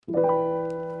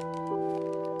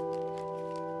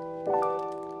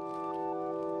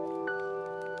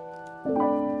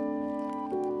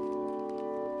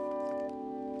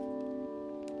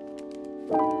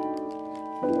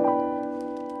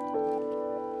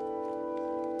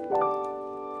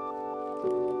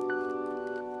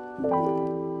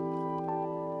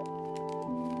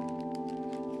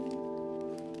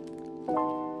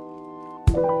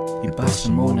Ipasa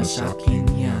mo na sa'kin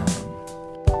yan,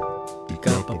 di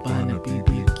ka pa ba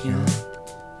nabibigyan?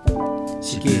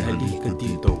 Sige, halika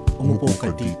dito, umupo ka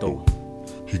dito.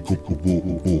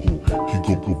 Higup-ubo-ubo,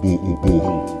 higup-ubo-ubo.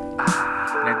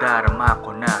 Nadarama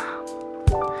ko na,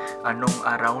 anong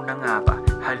araw na nga ba?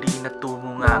 Halina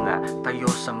tumunganga tayo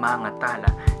sa mga tala.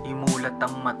 Imulat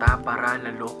ang mata para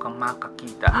lalo kang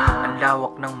makakita. Ang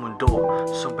lawak ng mundo,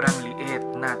 sobrang liit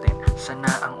natin. Sana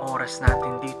ang oras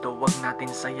natin dito, wag natin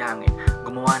sayangin.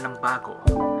 Gumawa ng bago,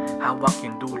 hawak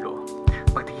yung dulo.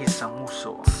 Pagtihis ang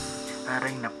muso,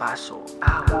 aray na paso.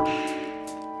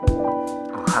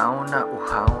 Uhaw na,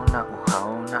 uhaw na,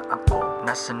 uhaw na ako.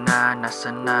 Nasa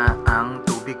na ang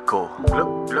tubig ko.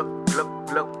 Glug, glug, glug,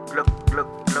 glug, glug,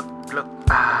 glug, glug, glug.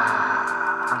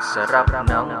 Ang sarap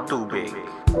ng tubig.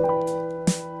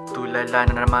 Tulala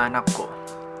na naman ako,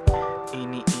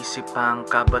 iniisip ang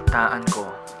kabataan ko.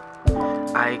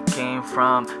 I came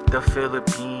from the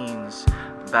Philippines.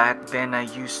 Back then I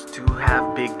used to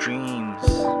have big dreams.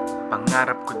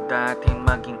 Pangarap ko dati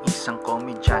maging isang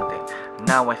komedyante.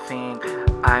 Now I think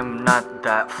I'm not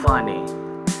that funny.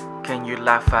 Can you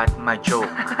laugh at my joke?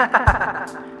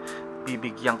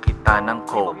 Bibigyan kita ng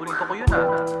coke. Paborito ko yun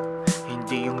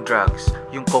Hindi yung drugs,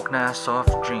 yung coke na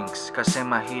soft drinks. Kasi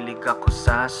mahilig ako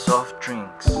sa soft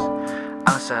drinks.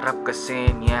 Ang sarap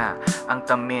kasi niya, ang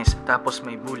tamis. Tapos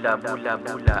may bula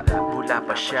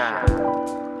pa siya.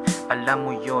 Alam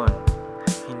mo yon,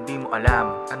 hindi mo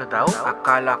alam. Ano daw?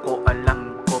 Akala ko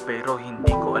alam ko pero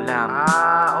hindi ko alam.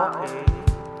 Okay.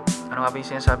 Ano nga ba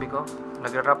yung sinasabi ko?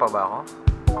 Nagra-rap pa ba ako?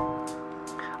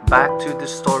 Back to the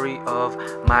story of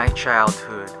my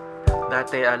childhood.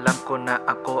 Dati alam ko na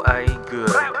ako ay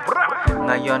good.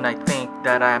 Ngayon I think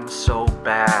that I'm so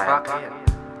bad.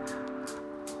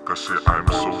 Kasi I'm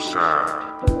so sad.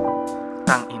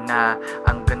 Tangina,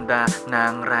 ang ganda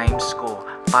ng rhymes ko.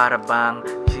 Para bang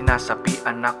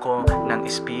sinasapian ako ng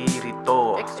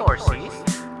espiritu.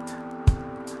 Exorcist?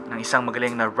 Ng isang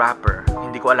magaling na rapper.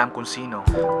 Hindi ko alam kung sino.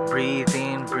 Breathe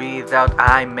in, breathe out,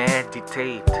 I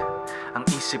meditate. Ang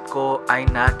isip ko ay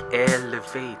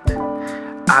nag-elevate.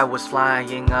 I was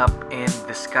flying up in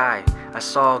the sky. I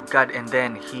saw God and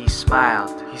then He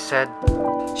smiled. He said,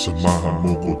 Samahan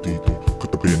mo ko dito,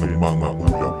 katabi ng mga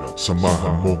ulap.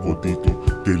 Samahan mo ko dito,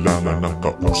 kailangan ng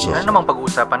kausap. Ano namang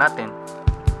pag-uusapan natin?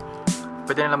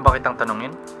 Pwede na lang ba kitang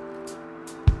tanungin?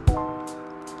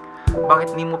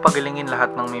 Bakit di mo pagalingin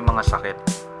lahat ng may mga sakit?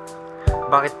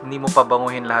 Bakit di mo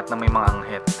pabanguhin lahat ng may mga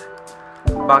anghit?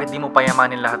 Bakit di mo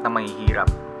payamanin lahat ng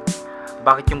mahihirap?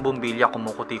 Bakit yung bumbilya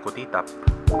kumukuti-kutitap?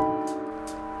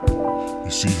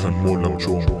 Isihan mo lang,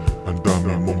 Chong, ang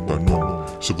dami mong tanong.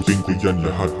 Sagutin ko yan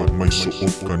lahat pag may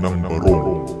suot ka ng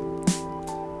barong.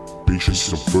 Patience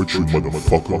is a virtue,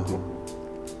 motherfucker.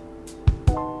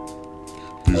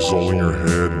 This is all in your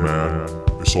head, man.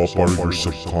 It's all part of your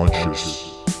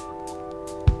subconscious.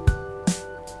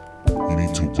 You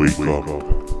need to wake up.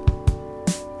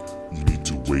 You need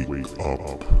to wake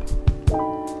up.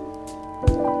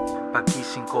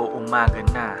 Pagising ko umaga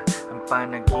na, ang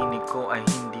panaginip ko ay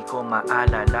hindi ko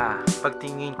maalala.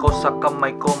 Pagtingin ko sa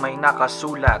kamay ko may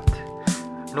nakasulat.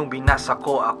 Nung binasa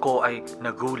ko ako ay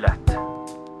nagulat.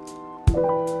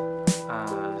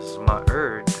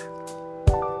 zmaerD?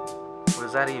 What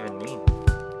does that even mean?